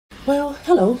Well,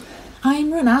 hello.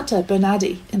 I'm Renata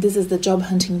Bernardi, and this is the Job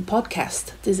Hunting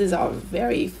Podcast. This is our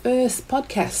very first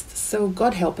podcast, so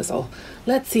God help us all.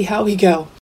 Let's see how we go.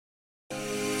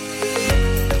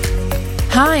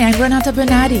 Hi, I'm Renata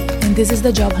Bernardi, and this is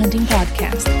the Job Hunting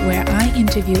Podcast, where I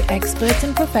interview experts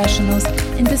and professionals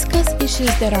and discuss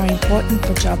issues that are important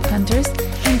for job hunters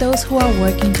and those who are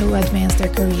working to advance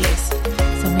their careers.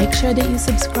 So make sure that you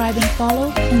subscribe and follow,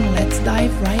 and let's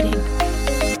dive right in.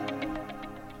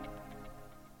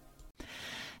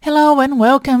 Hello and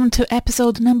welcome to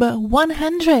episode number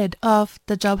 100 of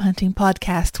the Job Hunting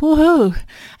Podcast. Woohoo!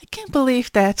 I can't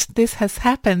believe that this has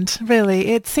happened, really.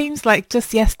 It seems like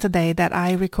just yesterday that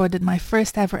I recorded my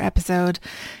first ever episode,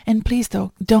 and please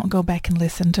don't go back and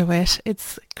listen to it.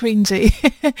 It's cringy.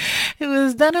 It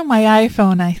was done on my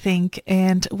iPhone, I think,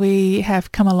 and we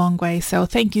have come a long way. So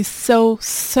thank you so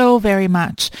very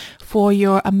much for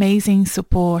your amazing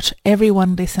support,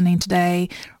 everyone listening today.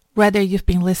 Whether you've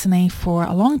been listening for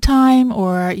a long time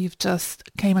or you've just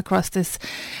came across this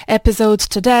episode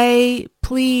today,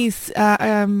 please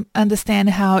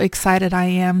understand how excited I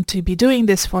am to be doing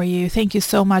this for you. Thank you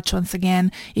so much once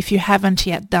again. If you haven't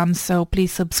yet done so,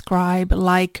 please subscribe,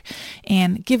 like,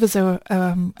 and give us a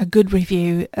good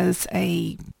review as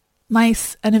a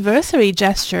nice anniversary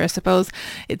gesture, I suppose.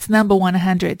 It's number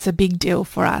 100. It's a big deal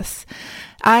for us.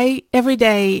 I every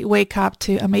day wake up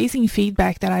to amazing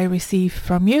feedback that I receive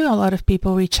from you. A lot of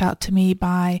people reach out to me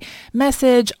by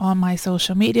message on my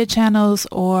social media channels,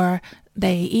 or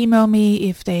they email me.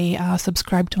 If they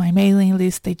subscribe to my mailing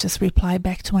list, they just reply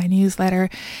back to my newsletter.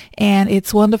 And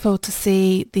it's wonderful to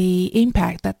see the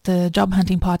impact that the Job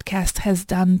Hunting Podcast has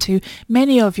done to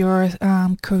many of your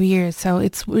careers. So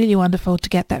it's really wonderful to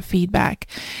get that feedback.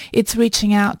 It's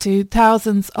reaching out to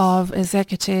thousands of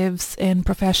executives and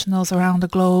professionals around the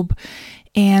globe.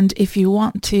 And if you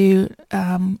want to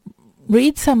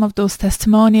read some of those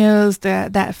testimonials,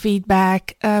 that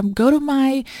feedback, go to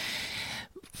my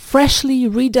freshly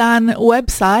redone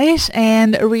website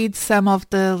and read some of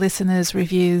the listeners'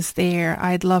 reviews there.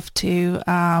 I'd love to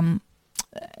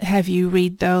have you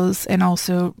read those and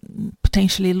also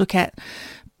potentially look at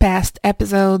past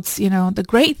episodes. You know, the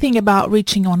great thing about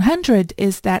reaching 100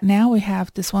 is that now we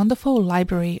have this wonderful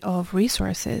library of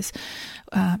resources.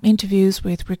 Interviews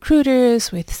with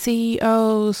recruiters, with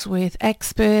CEOs, with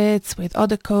experts, with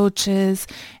other coaches,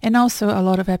 and also a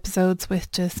lot of episodes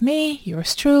with just me,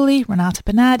 yours truly, Renata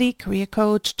Bernardi, career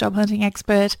coach, job hunting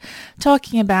expert,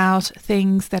 talking about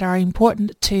things that are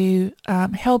important to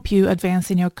help you advance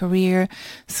in your career,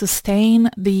 sustain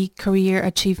the career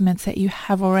achievements that you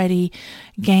have already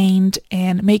gained,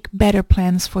 and make better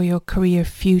plans for your career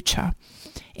future.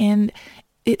 And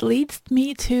it leads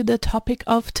me to the topic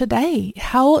of today,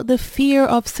 how the fear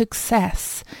of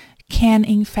success can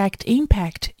in fact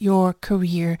impact your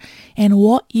career and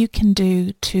what you can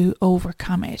do to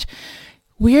overcome it.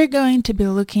 We're going to be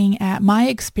looking at my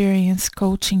experience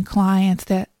coaching clients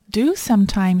that do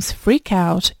sometimes freak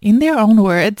out, in their own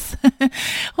words,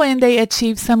 when they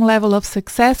achieve some level of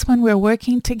success when we're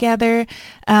working together.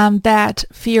 That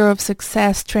fear of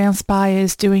success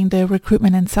transpires during the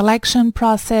recruitment and selection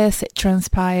process. It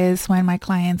transpires when my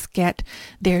clients get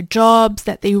their jobs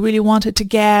that they really wanted to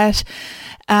get.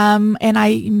 And I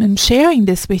am sharing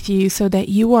this with you so that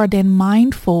you are then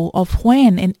mindful of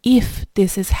when and if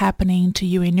this is happening to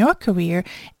you in your career,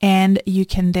 and you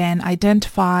can then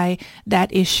identify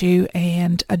that issue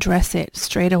and address it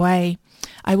straight away.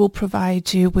 I will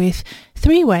provide you with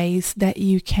 3 ways that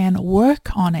you can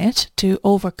work on it to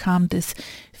overcome this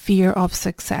fear of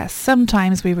success.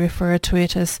 Sometimes we refer to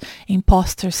it as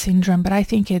imposter syndrome, but I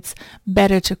think it's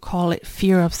better to call it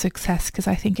fear of success because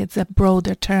I think it's a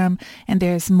broader term and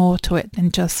there's more to it than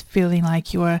just feeling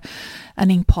like you're an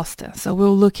imposter. So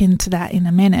we'll look into that in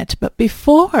a minute. But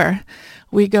before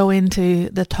we go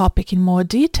into the topic in more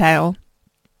detail,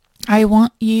 I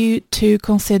want you to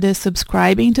consider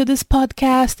subscribing to this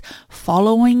podcast,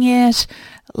 following it,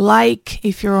 like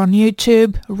if you're on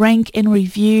YouTube, rank and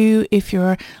review if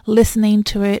you're listening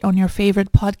to it on your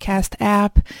favorite podcast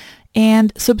app,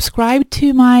 and subscribe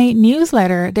to my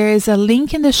newsletter. There is a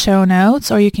link in the show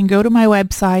notes, or you can go to my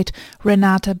website,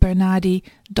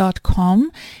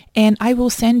 renatabernardi.com, and I will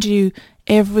send you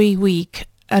every week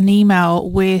an email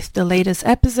with the latest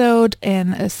episode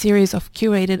and a series of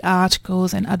curated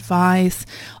articles and advice,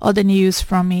 other news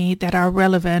from me that are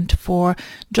relevant for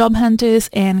job hunters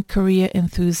and career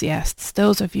enthusiasts.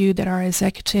 Those of you that are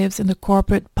executives in the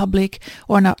corporate, public,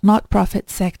 or not-profit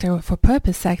sector or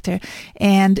for-purpose sector,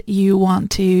 and you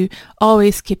want to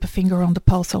always keep a finger on the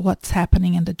pulse of what's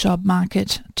happening in the job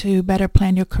market to better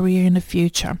plan your career in the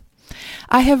future.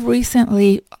 I have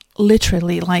recently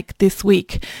literally like this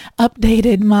week,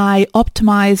 updated my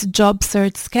optimized job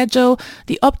search schedule.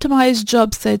 The optimized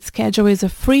job search schedule is a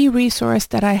free resource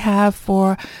that I have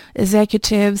for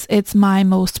executives. It's my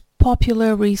most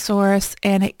popular resource,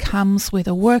 and it comes with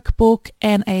a workbook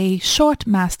and a short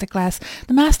masterclass.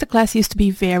 The masterclass used to be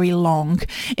very long,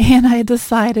 and I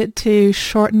decided to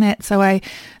shorten it, so I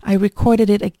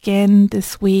recorded it again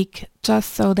this week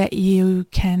just so that you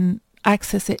can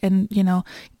access it and,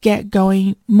 get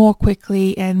going more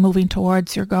quickly and moving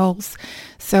towards your goals.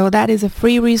 So that is a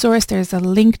free resource. There's a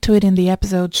link to it in the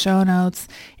episode show notes.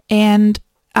 And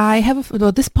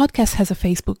this podcast has a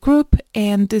Facebook group,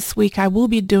 and this week I will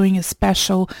be doing a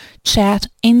special chat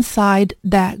inside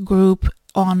that group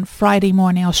on Friday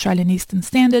morning, Australian Eastern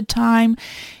Standard Time.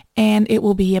 And it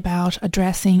will be about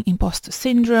addressing imposter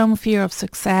syndrome, fear of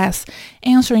success,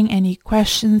 answering any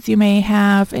questions you may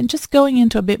have, and just going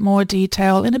into a bit more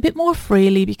detail and a bit more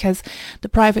freely, because the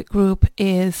private group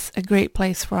is a great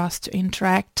place for us to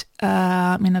interact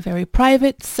in a very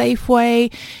private, safe way.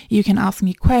 You can ask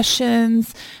me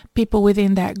questions. People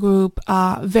within that group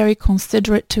are very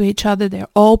considerate to each other. They're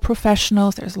all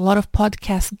professionals. There's a lot of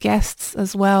podcast guests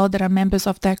as well that are members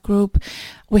of that group.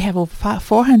 We have over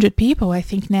 400 people, I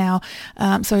think, now.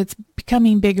 So it's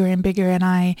becoming bigger and bigger, and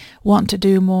I want to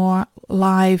do more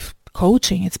live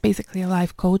coaching. It's basically a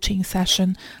live coaching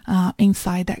session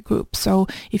inside that group. So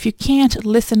if you can't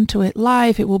listen to it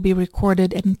live, it will be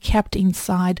recorded and kept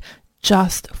inside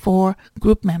just for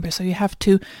group members. So you have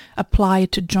to apply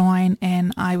to join,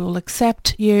 and I will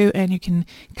accept you, and you can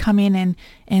come in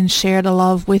and share the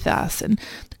love with us. And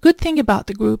the good thing about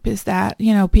the group is that,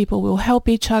 people will help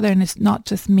each other, and it's not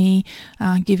just me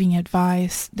giving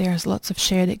advice. There's lots of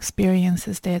shared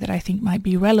experiences there that I think might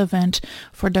be relevant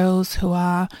for those who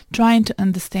are trying to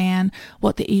understand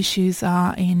what the issues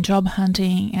are in job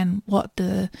hunting and what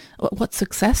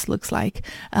success looks like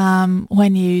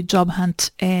when you job hunt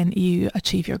and you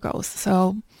achieve your goals.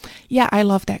 So yeah, I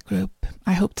love that group.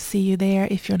 I hope to see you there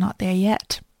if you're not there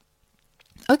yet.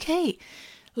 Okay,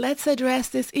 let's address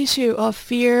this issue of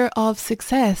fear of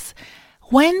success.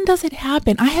 When does it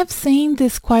happen? I have seen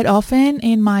this quite often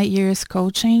in my years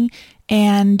coaching,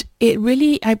 and it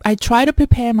really, I try to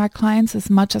prepare my clients as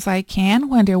much as I can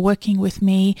when they're working with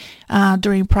me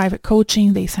during private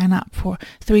coaching. They sign up for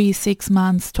 3, 6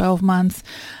 months, 12 months.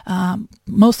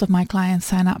 Most of my clients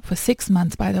sign up for 6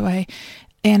 months, by the way.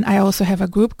 And I also have a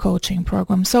group coaching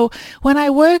program. So when I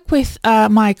work with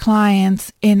my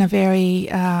clients in a very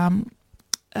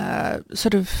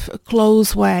sort of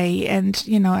close way, and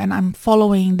and I'm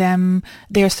following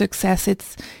their success,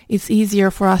 it's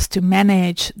easier for us to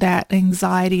manage that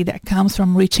anxiety that comes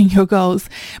from reaching your goals.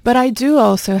 But I do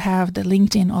also have the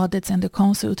LinkedIn audits and the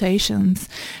consultations,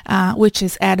 which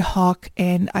is ad hoc,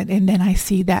 and then I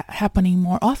see that happening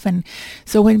more often.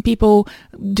 So when people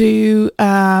do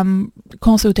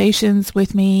consultations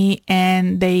with me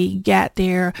and they get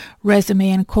their resume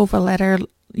and cover letter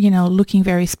looking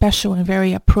very special and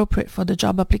very appropriate for the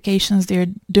job applications they're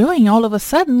doing, all of a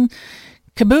sudden,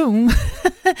 kaboom,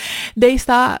 they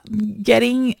start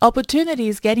getting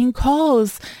opportunities, getting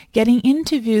calls, getting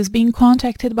interviews, being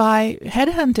contacted by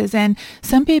headhunters, and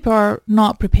some people are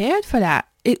not prepared for that.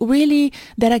 It really,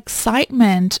 that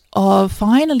excitement of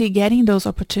finally getting those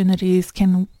opportunities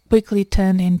can quickly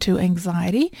turn into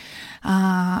anxiety.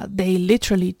 They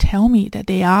literally tell me that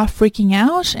they are freaking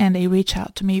out, and they reach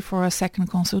out to me for a second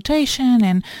consultation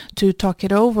and to talk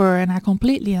it over, and I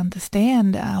completely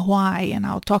understand why, and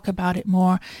I'll talk about it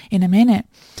more in a minute.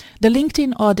 The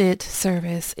LinkedIn audit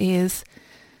service is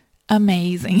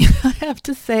amazing. I have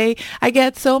to say, I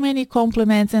get so many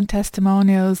compliments and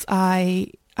testimonials.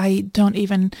 I can't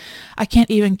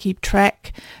even keep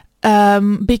track,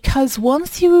 because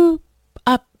once you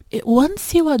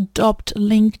adopt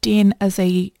LinkedIn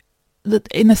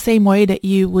in the same way that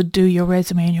you would do your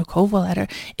resume and your cover letter,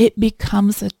 it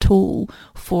becomes a tool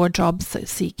for job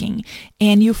seeking,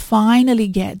 and you finally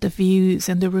get the views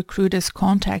and the recruiters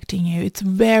contacting you. It's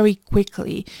very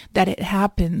quickly that it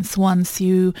happens once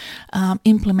you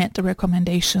implement the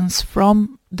recommendations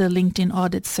from the LinkedIn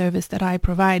audit service that I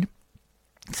provide.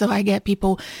 So I get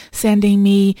people sending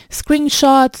me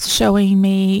screenshots showing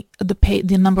me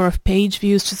the number of page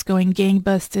views just going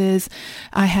gangbusters.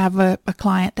 I have a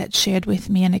client that shared with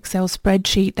me an Excel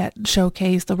spreadsheet that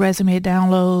showcased the resume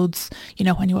downloads,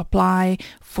 when you apply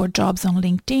for jobs on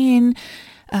LinkedIn.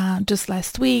 Just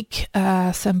last week,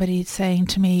 somebody saying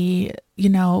to me,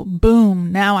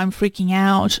 boom, now I'm freaking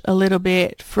out a little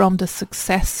bit from the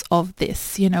success of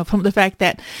this, from the fact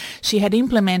that she had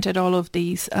implemented all of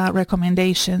these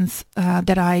recommendations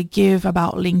that I give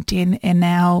about LinkedIn, and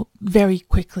now very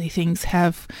quickly things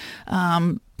have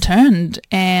turned,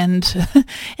 and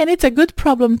and it's a good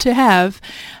problem to have.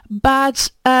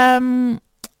 But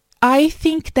I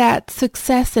think that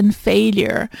success and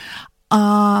failure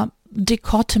are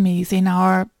dichotomies in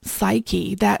our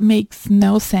psyche that makes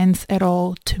no sense at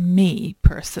all to me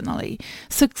personally.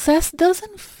 Success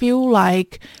doesn't feel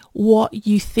like what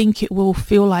you think it will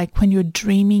feel like when you're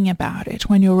dreaming about it,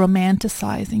 when you're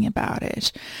romanticizing about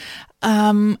it.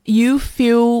 You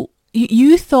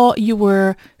thought you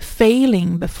were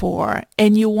failing before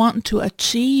and you want to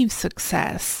achieve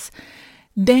success.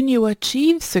 Then you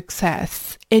achieve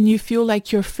success and you feel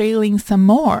like you're failing some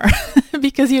more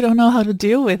because you don't know how to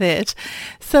deal with it.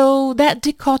 So that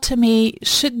dichotomy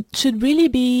should really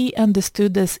be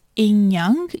understood as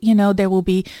yin-yang. There will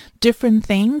be different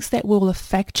things that will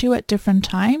affect you at different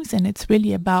times, and it's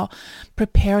really about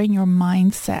preparing your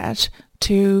mindset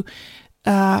to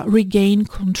regain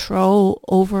control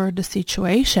over the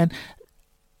situation,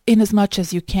 in as much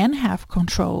as you can have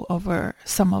control over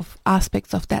some of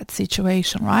aspects of that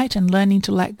situation, right? And learning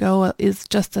to let go is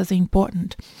just as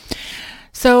important.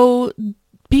 So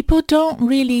people don't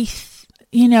really,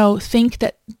 think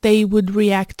that they would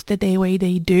react the way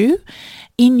they do.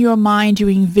 In your mind, you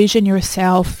envision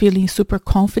yourself feeling super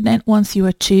confident once you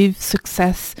achieve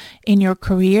success in your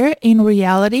career. In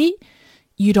reality,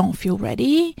 you don't feel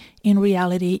ready. In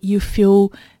reality, you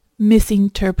feel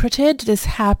misinterpreted. This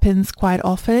happens quite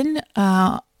often.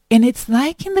 And it's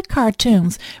like in the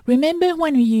cartoons. Remember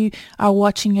when you are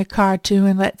watching a cartoon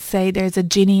and let's say there's a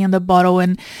genie in the bottle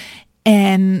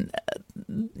and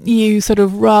you sort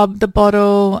of rub the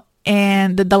bottle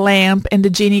and the lamp and the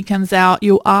genie comes out.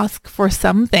 You ask for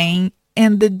something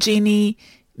and the genie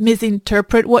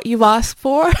misinterpret what you've asked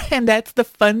for, and that's the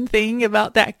fun thing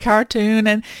about that cartoon,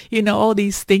 and all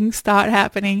these things start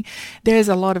happening. There's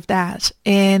a lot of that,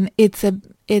 and it's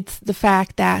the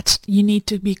fact that you need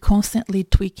to be constantly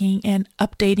tweaking and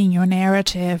updating your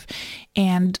narrative.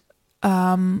 And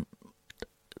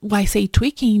why say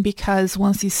tweaking? Because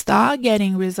once you start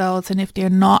getting results, and if they're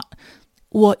not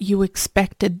what you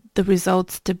expected the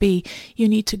results to be, you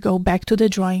need to go back to the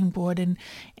drawing board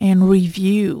and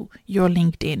review your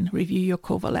LinkedIn, review your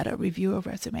cover letter, review a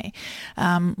resume,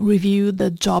 review the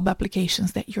job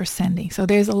applications that you're sending. So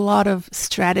there's a lot of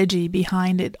strategy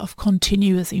behind it of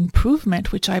continuous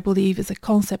improvement, which I believe is a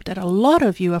concept that a lot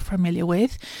of you are familiar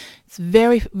with. It's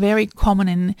very, very common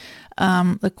in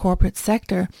the corporate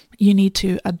sector. You need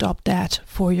to adopt that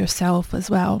for yourself as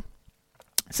well.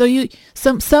 So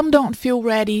some don't feel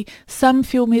ready, some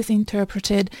feel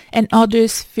misinterpreted, and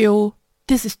others feel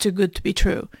this is too good to be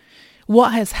true.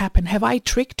 What has happened? Have I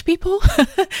tricked people?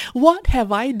 What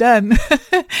have I done?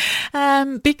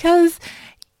 Because,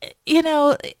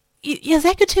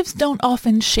 executives don't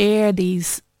often share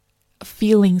these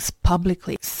feelings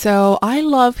publicly. So I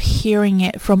love hearing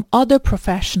it from other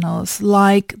professionals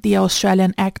like the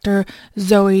Australian actor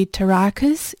Zoe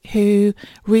Terakes, who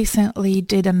recently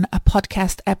did a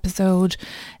podcast episode,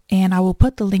 and I will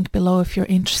put the link below if you're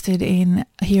interested in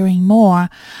hearing more.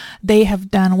 They have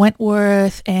done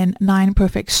Wentworth and 9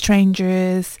 Perfect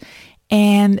Strangers,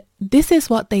 and this is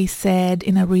what they said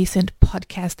in a recent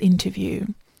podcast interview.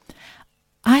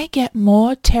 I get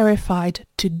more terrified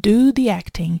to do the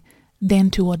acting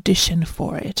than to audition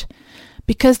for it,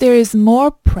 because there is more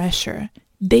pressure.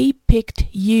 They picked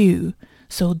you,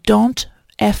 so don't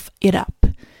F it up.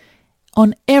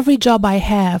 On every job I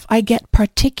have, I get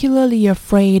particularly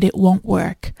afraid it won't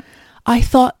work. I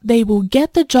thought they will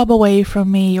get the job away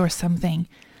from me or something.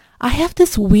 I have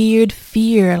this weird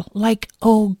fear, like,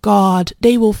 oh God,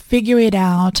 they will figure it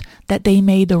out that they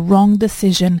made the wrong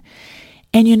decision.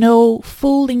 And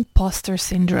full imposter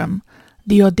syndrome.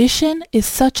 The audition is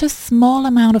such a small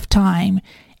amount of time,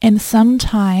 and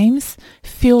sometimes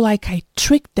feel like I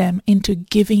tricked them into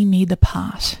giving me the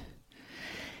part.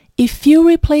 If you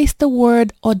replace the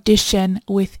word audition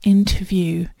with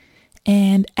interview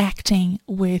and acting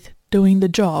with doing the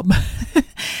job,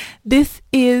 this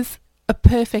is a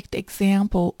perfect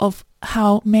example of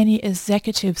how many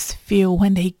executives feel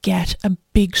when they get a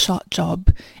big shot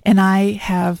job. And I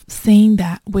have seen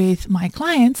that with my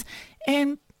clients,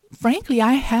 and frankly,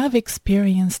 I have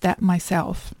experienced that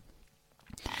myself.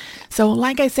 So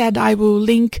like I said, I will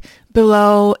link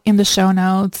below in the show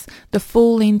notes the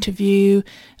full interview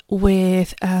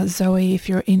with Zoe if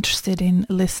you're interested in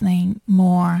listening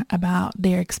more about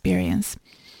their experience.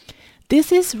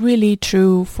 this is really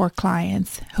true for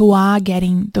clients who are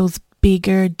getting those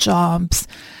bigger jobs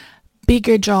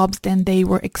than they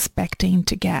were expecting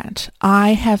to get. I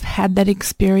have had that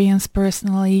experience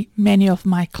personally. Many of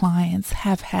my clients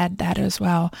have had that as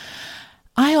well.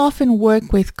 I often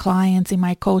work with clients in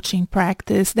my coaching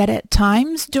practice that at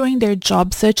times during their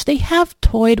job search, they have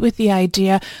toyed with the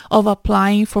idea of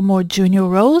applying for more junior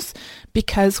roles,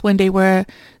 because when they were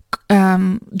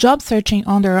job searching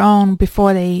on their own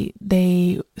before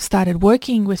they started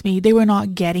working with me, they were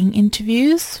not getting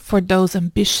interviews for those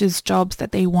ambitious jobs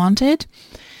that they wanted.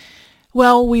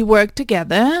 Well, we worked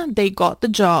together, they got the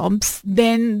jobs.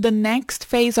 Then the next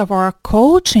phase of our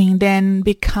coaching then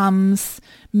becomes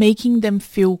making them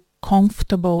feel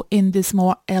comfortable in this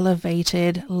more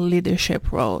elevated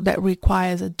leadership role that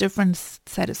requires a different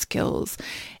set of skills.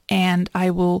 And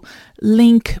I will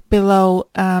link below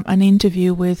an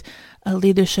interview with a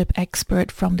leadership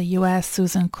expert from the US,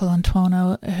 Susan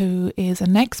Colantuono, who is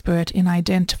an expert in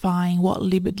identifying what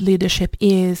leadership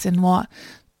is and what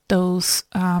those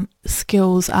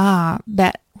skills are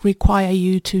that require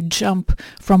you to jump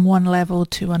from one level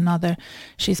to another.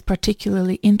 She's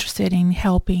particularly interested in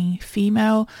helping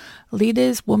female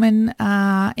leaders, women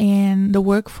in the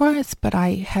workforce, but I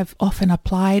have often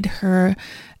applied her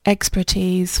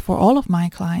expertise for all of my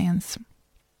clients.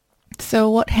 So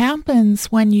what happens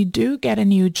when you do get a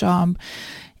new job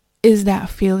is that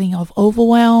feeling of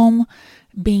overwhelm,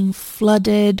 being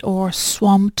flooded or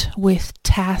swamped with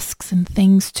tasks and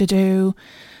things to do,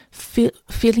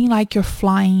 feeling like you're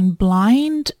flying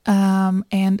blind.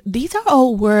 And these are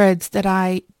all words that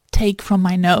I take from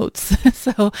my notes.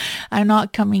 So I'm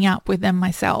not coming up with them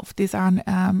myself. These are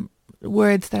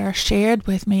words that are shared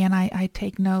with me, and I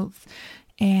take notes.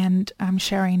 And I'm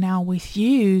sharing now with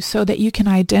you so that you can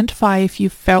identify if you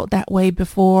felt that way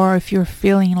before, if you're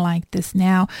feeling like this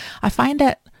now. I find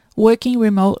that working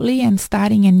remotely and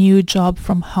starting a new job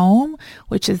from home,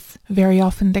 which is very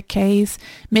often the case,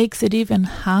 makes it even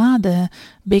harder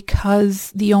because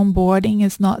the onboarding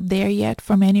is not there yet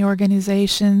for many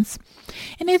organizations.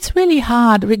 And it's really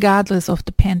hard, regardless of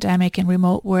the pandemic and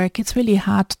remote work, it's really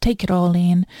hard to take it all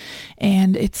in.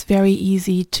 And it's very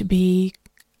easy to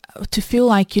feel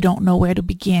like you don't know where to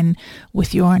begin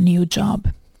with your new job.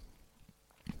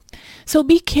 So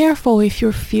be careful if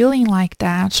you're feeling like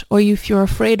that, or if you're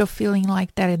afraid of feeling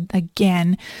like that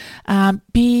again.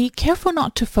 Be careful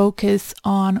not to focus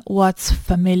on what's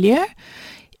familiar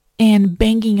and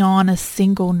banging on a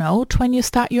single note when you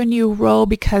start your new role,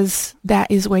 because that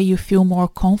is where you feel more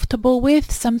comfortable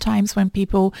with. Sometimes when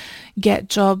people get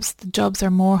jobs, the jobs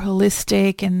are more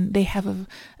holistic and they have a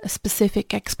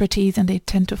specific expertise, and they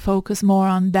tend to focus more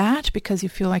on that because you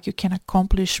feel like you can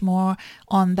accomplish more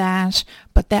on that.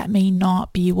 But that may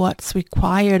not be what's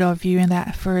required of you in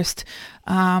that first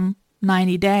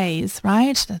 90 days,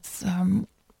 right? That's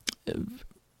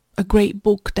a great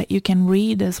book that you can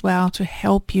read as well to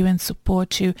help you and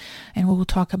support you, and we'll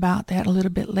talk about that a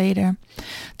little bit later.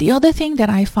 The other thing that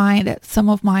I find that some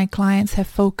of my clients have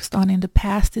focused on in the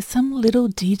past is some little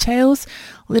details,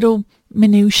 little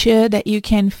minutiae that you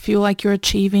can feel like you're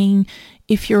achieving.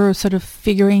 If you're sort of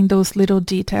figuring those little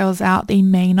details out, they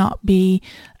may not be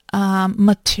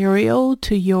material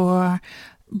to your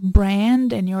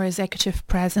brand and your executive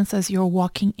presence as you're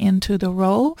walking into the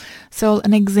role. So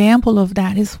an example of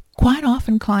that is quite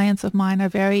often clients of mine are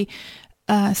very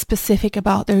specific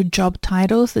about their job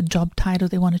titles, the job title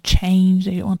they want to change,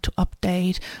 they want to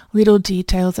update, little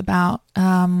details about,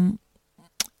 the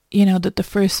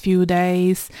first few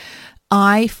days.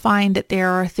 I find that there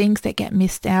are things that get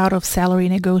missed out of salary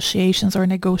negotiations or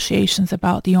negotiations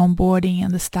about the onboarding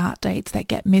and the start dates that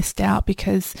get missed out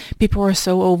because people are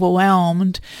so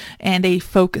overwhelmed and they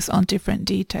focus on different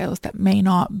details that may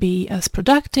not be as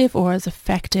productive or as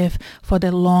effective for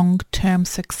the long-term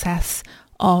success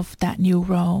of that new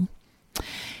role.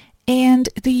 And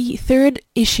the third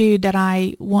issue that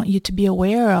I want you to be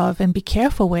aware of and be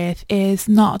careful with is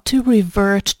not to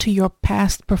revert to your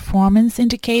past performance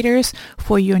indicators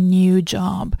for your new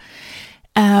job.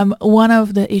 One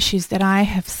of the issues that I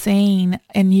have seen,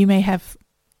 and you may have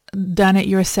done it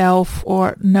yourself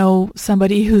or know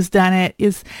somebody who's done it,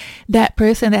 is that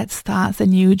person that starts a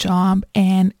new job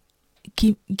and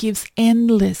gives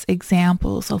endless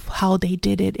examples of how they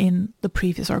did it in the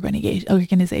previous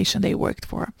organization they worked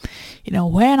for.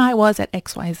 When I was at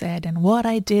XYZ and what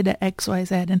I did at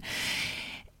XYZ. And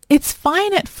it's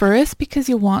fine at first because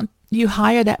you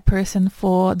hire that person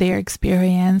for their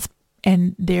experience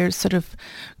and their sort of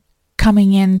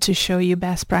coming in to show you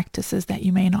best practices that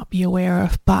you may not be aware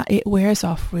of, but it wears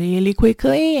off really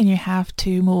quickly and you have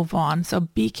to move on. So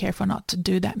be careful not to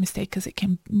do that mistake because it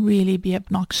can really be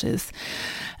obnoxious.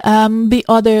 The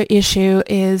other issue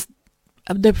is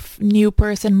the new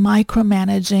person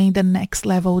micromanaging the next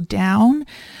level down,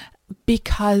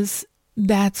 because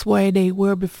that's where they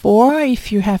were before.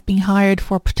 If you have been hired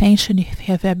for potential, if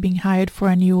you have been hired for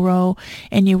a new role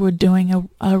and you were doing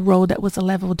a role that was a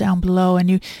level down below, and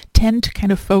you tend to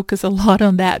kind of focus a lot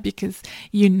on that because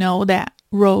you know that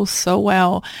role so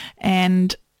well,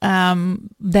 and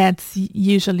that's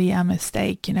usually a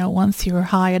mistake. Once you're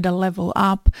hired a level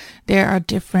up, there are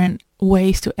different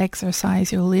ways to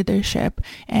exercise your leadership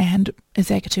and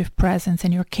executive presence,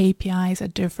 and your KPIs are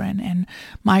different, and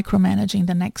micromanaging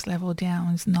the next level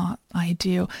down is not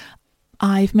ideal.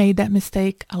 I've made that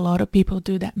mistake. A lot of people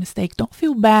do that mistake. Don't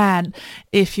feel bad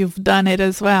if you've done it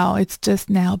as well. It's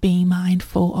just now being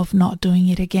mindful of not doing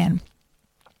it again.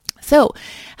 So,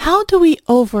 how do we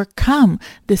overcome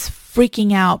this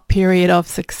freaking out period of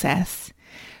success?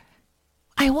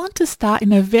 I want to start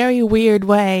in a very weird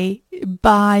way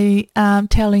by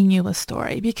telling you a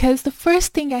story, because the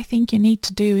first thing I think you need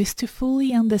to do is to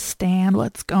fully understand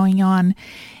what's going on.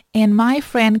 And my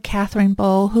friend Catherine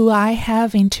Ball, who I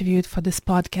have interviewed for this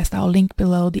podcast, I'll link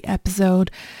below the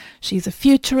episode. She's a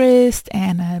futurist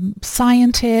and a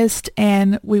scientist,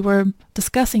 and we were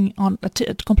discussing on a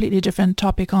completely different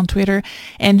topic on Twitter,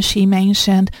 and she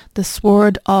mentioned the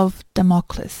sword of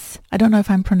Damocles. I don't know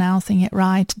if I'm pronouncing it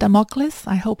right. Damocles?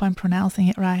 I hope I'm pronouncing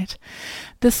it right.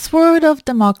 The sword of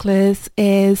Damocles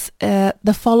is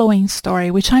the following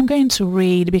story, which I'm going to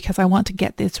read because I want to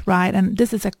get this right, and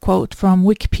this is a quote from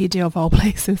Wikipedia of all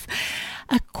places.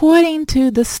 According to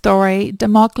the story,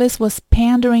 Damocles was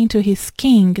pandering to his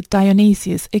king,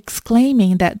 Dionysius,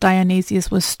 exclaiming that Dionysius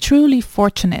was truly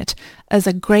fortunate as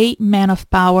a great man of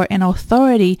power and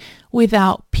authority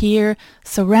without peer,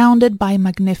 surrounded by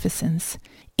magnificence.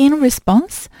 In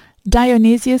response,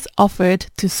 Dionysius offered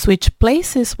to switch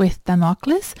places with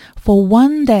Damocles for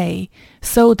one day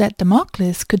so that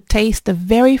Damocles could taste the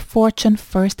very fortune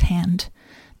firsthand.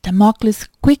 Damocles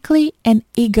quickly and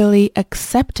eagerly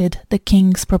accepted the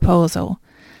king's proposal.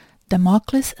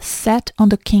 Damocles sat on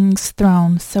the king's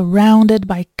throne, surrounded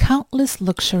by countless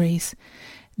luxuries.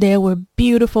 There were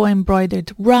beautiful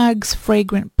embroidered rugs,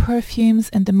 fragrant perfumes,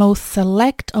 and the most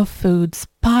select of foods,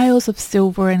 piles of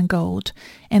silver and gold,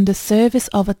 and the service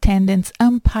of attendants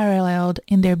unparalleled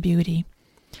in their beauty.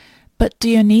 But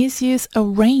Dionysius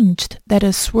arranged that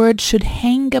a sword should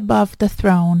hang above the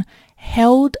throne,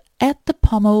 held at the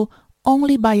pommel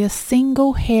only by a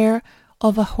single hair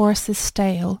of a horse's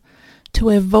tail, to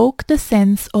evoke the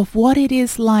sense of what it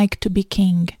is like to be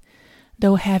king,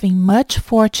 though having much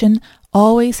fortune,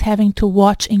 always having to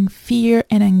watch in fear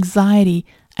and anxiety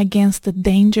against the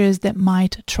dangers that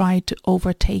might try to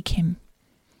overtake him.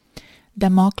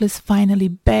 Damocles finally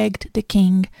begged the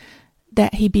king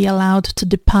that he be allowed to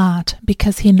depart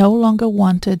because he no longer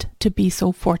wanted to be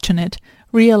so fortunate,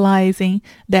 realizing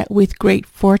that with great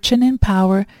fortune and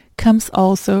power comes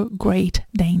also great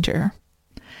danger.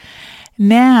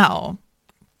 Now,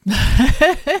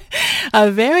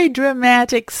 a very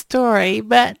dramatic story,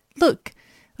 but look,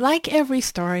 like every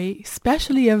story,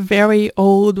 especially a very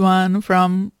old one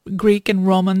from Greek and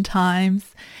Roman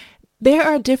times, there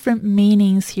are different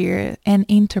meanings here and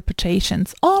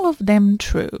interpretations, all of them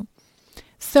true.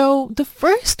 So the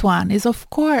first one is, of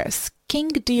course, King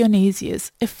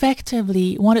Dionysius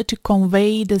effectively wanted to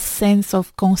convey the sense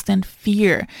of constant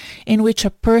fear in which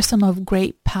a person of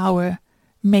great power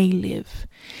may live.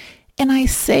 And I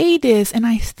say this, and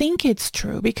I think it's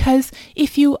true, because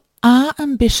if you are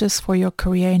ambitious for your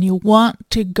career and you want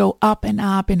to go up and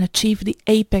achieve the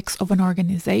apex of an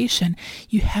organization,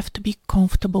 you have to be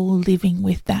comfortable living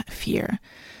with that fear.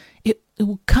 It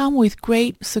will come with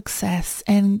great success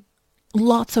and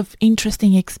lots of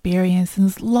interesting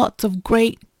experiences, lots of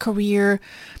great career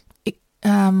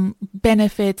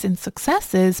benefits and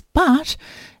successes, but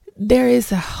there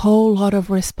is a whole lot of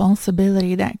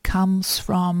responsibility that comes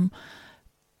from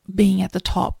being at the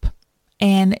top.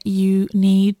 And you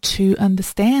need to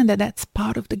understand that that's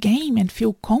part of the game and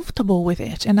feel comfortable with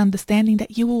it, and understanding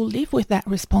that you will live with that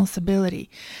responsibility.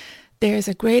 There's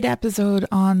a great episode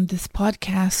on this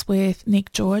podcast with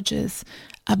Nick Georges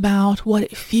about what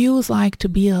it feels like to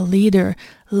be a leader,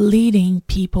 leading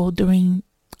people during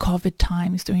COVID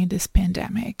times, during this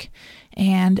pandemic.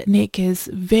 And Nick is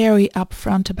very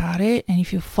upfront about it. And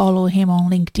if you follow him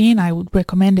on LinkedIn, I would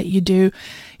recommend that you do.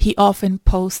 He often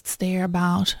posts there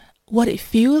about what it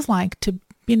feels like to,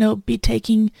 be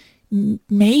taking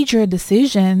major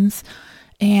decisions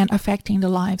and affecting the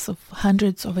lives of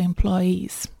hundreds of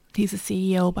employees. He's a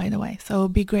CEO, by the way, so it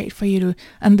would be great for you to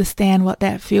understand what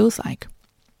that feels like.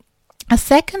 A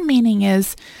second meaning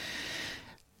is,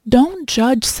 don't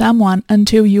judge someone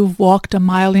until you've walked a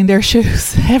mile in their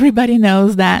shoes. Everybody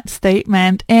knows that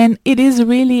statement, and it is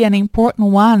really an important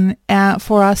one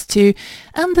for us to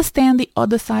understand the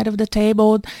other side of the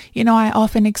table. You know, I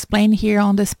often explain here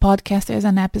on this podcast, there's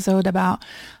an episode about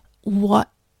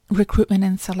what recruitment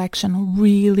and selection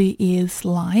really is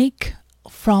like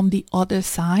from the other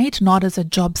side, not as a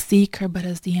job seeker, but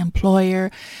as the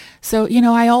employer. So, you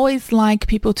know, I always like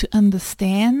people to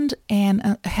understand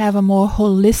and have a more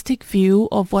holistic view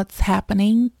of what's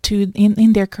happening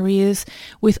in their careers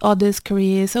with others'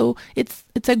 careers. So it's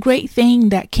a great thing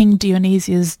that King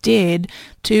Dionysius did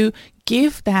to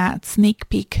give that sneak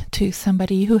peek to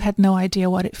somebody who had no idea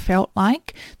what it felt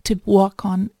like to walk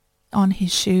on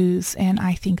his shoes. And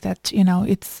I think that, you know,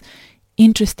 it's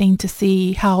interesting to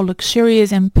see how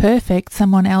luxurious and perfect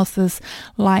someone else's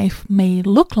life may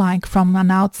look like from an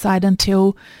outside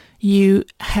until you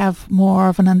have more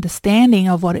of an understanding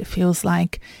of what it feels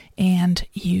like and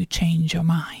you change your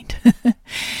mind.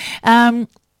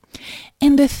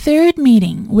 And the third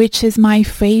meaning, which is my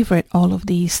favorite, all of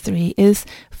these three, is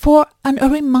for a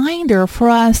reminder for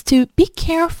us to be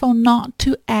careful not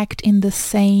to act in the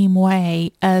same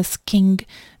way as King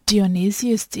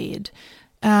Dionysius did.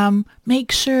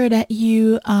 Make sure that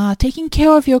you are taking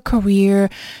care of your career,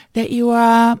 that you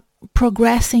are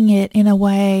progressing it in a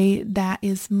way that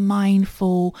is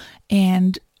mindful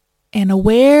and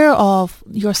aware of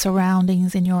your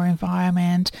surroundings and your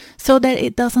environment, so that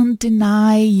it doesn't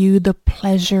deny you the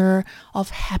pleasure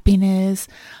of happiness,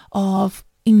 of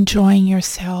enjoying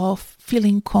yourself,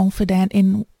 feeling confident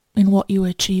in what you're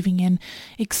achieving and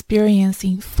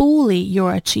experiencing fully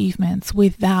your achievements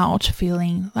without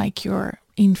feeling like you're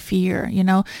in fear. You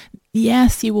know,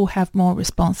 yes, you will have more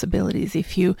responsibilities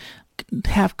if you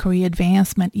have career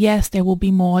advancement. Yes, there will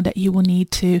be more that you will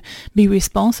need to be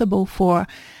responsible for,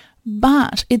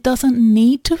 but it doesn't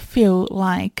need to feel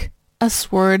like a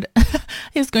sword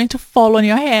is going to fall on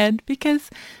your head, because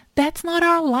that's not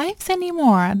our lives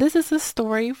anymore. This is a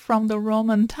story from the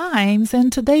Roman times,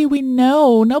 and today we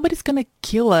know nobody's going to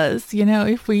kill us, you know,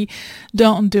 if we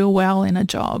don't do well in a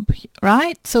job,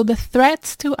 right? So the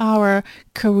threats to our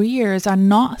careers are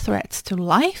not threats to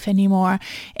life anymore,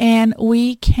 and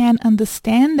we can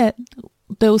understand that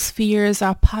those fears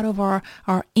are part of our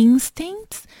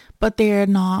instincts, but they're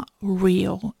not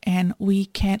real, and we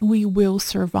will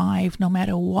survive no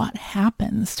matter what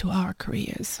happens to our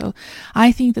careers. So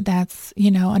I think that that's, you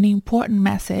know, an important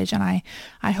message, and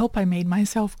I hope I made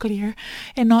myself clear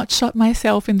and not shot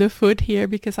myself in the foot here,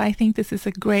 because I think this is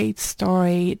a great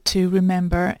story to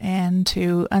remember and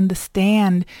to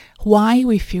understand why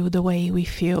we feel the way we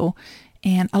feel.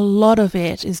 And a lot of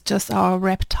it is just our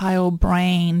reptile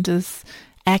brain just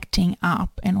acting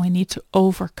up, and we need to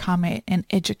overcome it and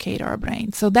educate our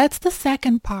brain. So that's the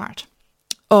second part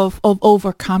of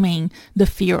overcoming the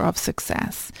fear of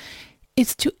success.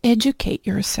 It's to educate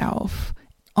yourself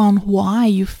on why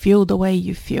you feel the way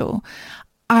you feel.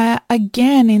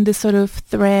 Again, in this sort of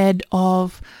thread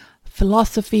of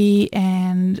philosophy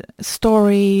and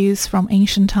stories from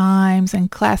ancient times and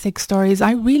classic stories,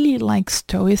 I really like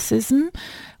Stoicism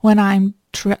when I'm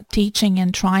teaching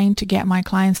and trying to get my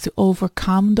clients to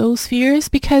overcome those fears,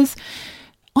 because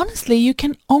honestly, you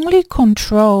can only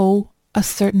control a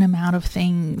certain amount of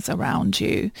things around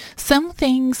you. Some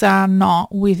things are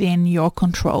not within your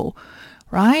control,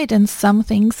 right? And some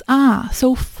things are.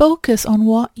 So focus on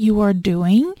what you are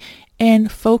doing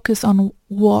and focus on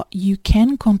what you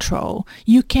can control.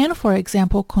 You can, for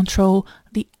example, control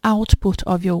the output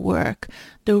of your work,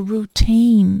 the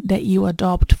routine that you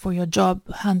adopt for your job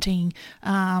hunting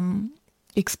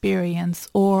experience,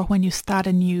 or when you start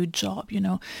a new job. You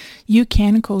know, you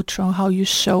can control how you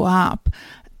show up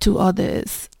to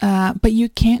others, but you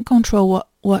can't control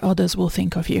what others will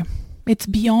think of you. It's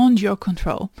beyond your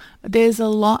control. There's a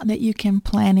lot that you can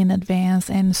plan in advance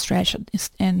and stretch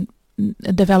and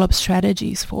develop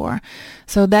strategies for.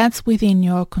 So that's within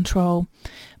your control.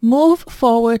 Move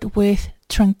forward with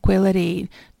tranquility.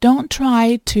 Don't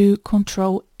try to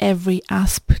control every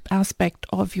aspect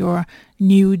of your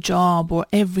new job or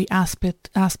every aspect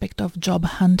of job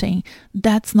hunting.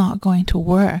 That's not going to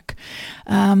work.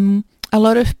 A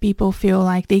lot of people feel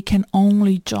like they can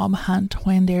only job hunt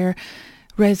when their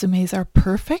resumes are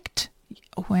perfect,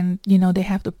 when, you know, they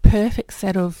have the perfect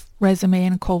set of resume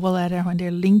and cover letter, when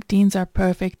their LinkedIns are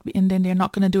perfect, and then they're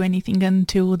not going to do anything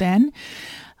until then.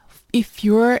 If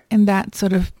you're in that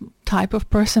sort of type of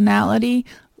personality,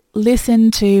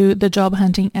 listen to the job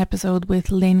hunting episode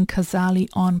with Lynn Casali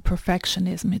on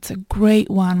perfectionism. It's a great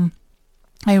one.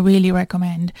 I really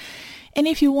recommend. And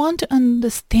if you want to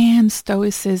understand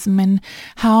Stoicism and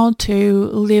how to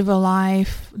live a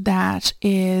life that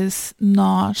is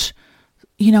not,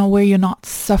 where you're not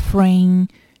suffering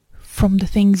from the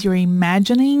things you're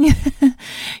imagining,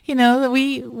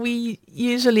 we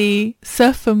usually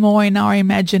suffer more in our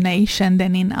imagination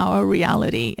than in our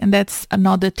reality. And that's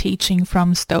another teaching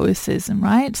from Stoicism,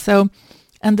 right? So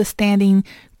understanding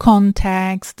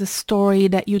context, the story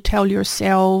that you tell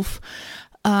yourself,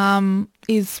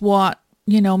 is what,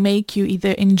 make you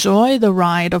either enjoy the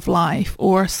ride of life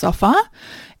or suffer.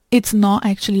 It's not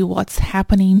actually what's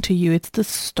happening to you. It's the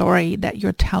story that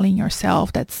you're telling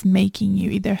yourself that's making you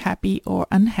either happy or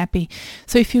unhappy.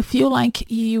 So if you feel like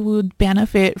you would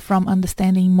benefit from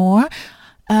understanding more,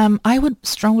 I would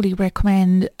strongly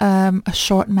recommend a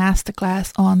short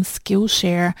masterclass on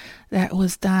Skillshare that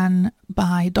was done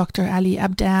by Dr. Ali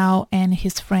Abdaal and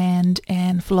his friend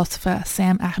and philosopher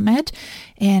Sam Ahmed.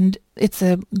 And it's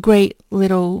a great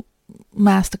little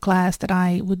masterclass that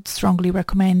I would strongly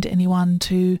recommend anyone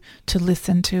to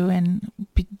listen to, and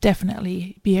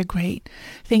definitely be a great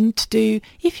thing to do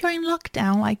if you're in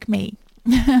lockdown like me.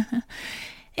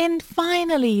 And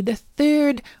finally, the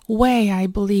third way I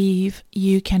believe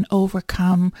you can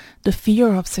overcome the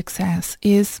fear of success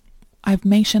is, I've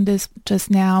mentioned this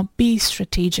just now, be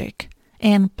strategic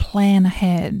and plan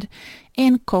ahead.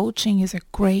 And coaching is a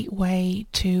great way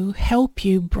to help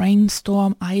you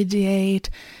brainstorm, ideate,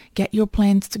 get your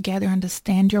plans together,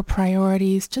 understand your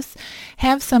priorities. Just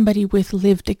have somebody with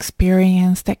lived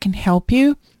experience that can help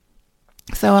you.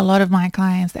 So a lot of my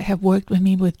clients that have worked with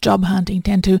me with job hunting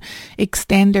tend to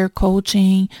extend their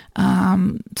coaching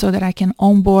so that I can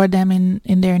onboard them in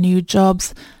their new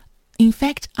jobs. In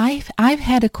fact, I've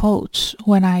had a coach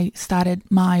when I started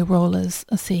my role as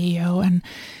a CEO, and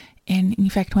in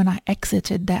fact, when I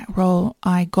exited that role,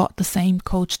 I got the same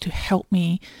coach to help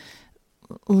me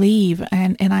leave,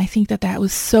 and I think that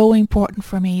was so important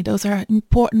for me. Those are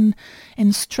important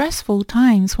and stressful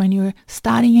times when you're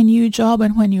starting a new job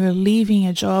and when you're leaving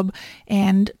a job,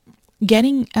 and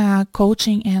getting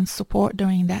coaching and support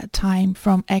during that time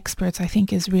from experts I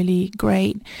think is really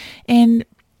great. And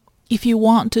if you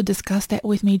want to discuss that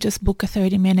with me, just book a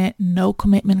 30-minute no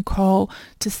commitment call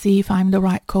to see if I'm the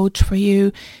right coach for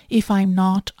you. If I'm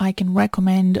not, I can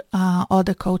recommend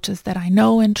other coaches that I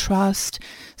know and trust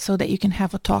so that you can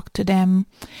have a talk to them.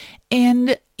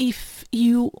 And if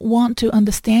you want to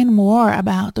understand more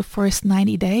about the first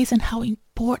 90 days and how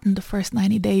important the first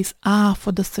 90 days are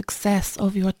for the success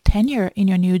of your tenure in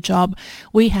your new job,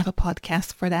 we have a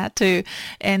podcast for that too.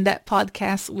 And that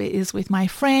podcast is with my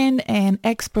friend and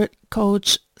expert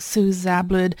coach, Sue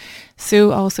Zablud.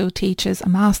 Sue also teaches a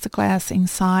masterclass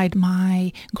inside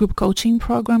my group coaching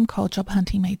program called Job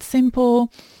Hunting Made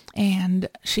Simple. And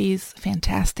she's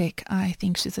fantastic. I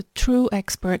think she's a true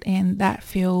expert in that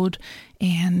field,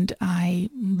 and I'm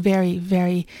very,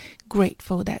 very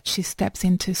grateful that she steps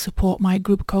in to support my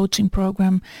group coaching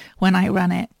program when I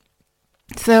run it.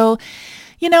 So,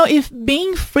 if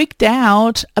being freaked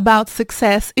out about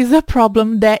success is a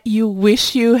problem that you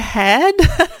wish you had,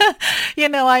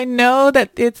 I know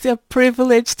that it's a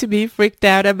privilege to be freaked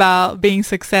out about being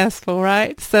successful,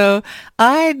 right? So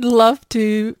I'd love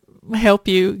to help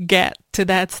you get to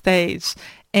that stage.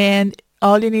 And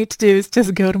all you need to do is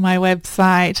just go to my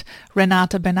website,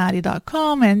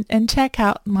 renatabernardi.com, and check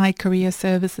out my career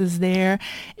services there.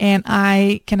 And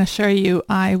I can assure you,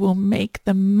 I will make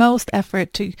the most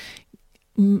effort to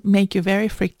make you very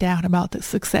freaked out about the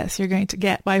success you're going to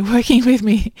get by working with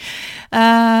me.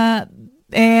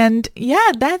 And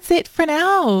yeah, that's it for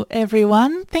now,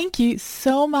 everyone. Thank you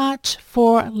so much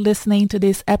for listening to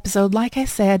this episode. Like I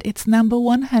said, it's number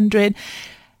 100.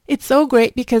 It's so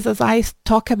great because as I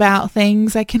talk about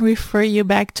things, I can refer you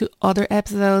back to other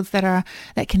episodes that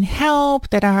can help,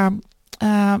 that are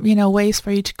ways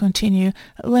for you to continue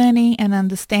learning and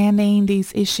understanding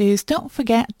these issues. Don't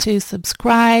forget to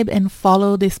subscribe and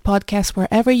follow this podcast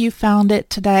wherever you found it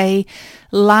today.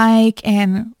 Like,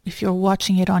 and if you're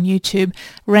watching it on YouTube,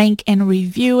 rank and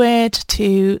review it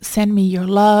to send me your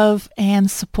love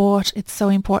and support. It's so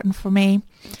important for me.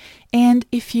 And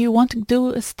if you want to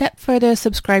do a step further,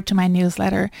 subscribe to my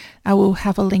newsletter. I will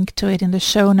have a link to it in the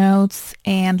show notes.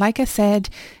 And like I said,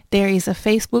 there is a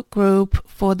Facebook group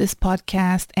for this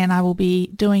podcast, and I will be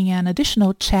doing an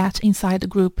additional chat inside the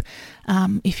group.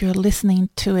 If you're listening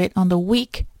to it on the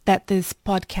week that this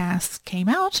podcast came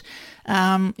out,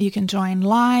 you can join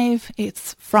live.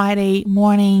 It's Friday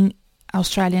morning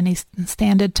Australian Eastern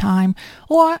Standard Time,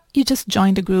 or you just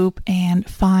join the group and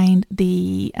find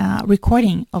the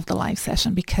recording of the live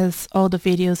session, because all the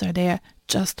videos are there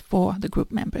just for the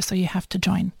group members, so you have to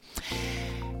join.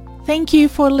 Thank you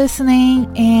for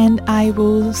listening, and I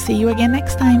will see you again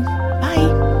next time.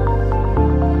 Bye!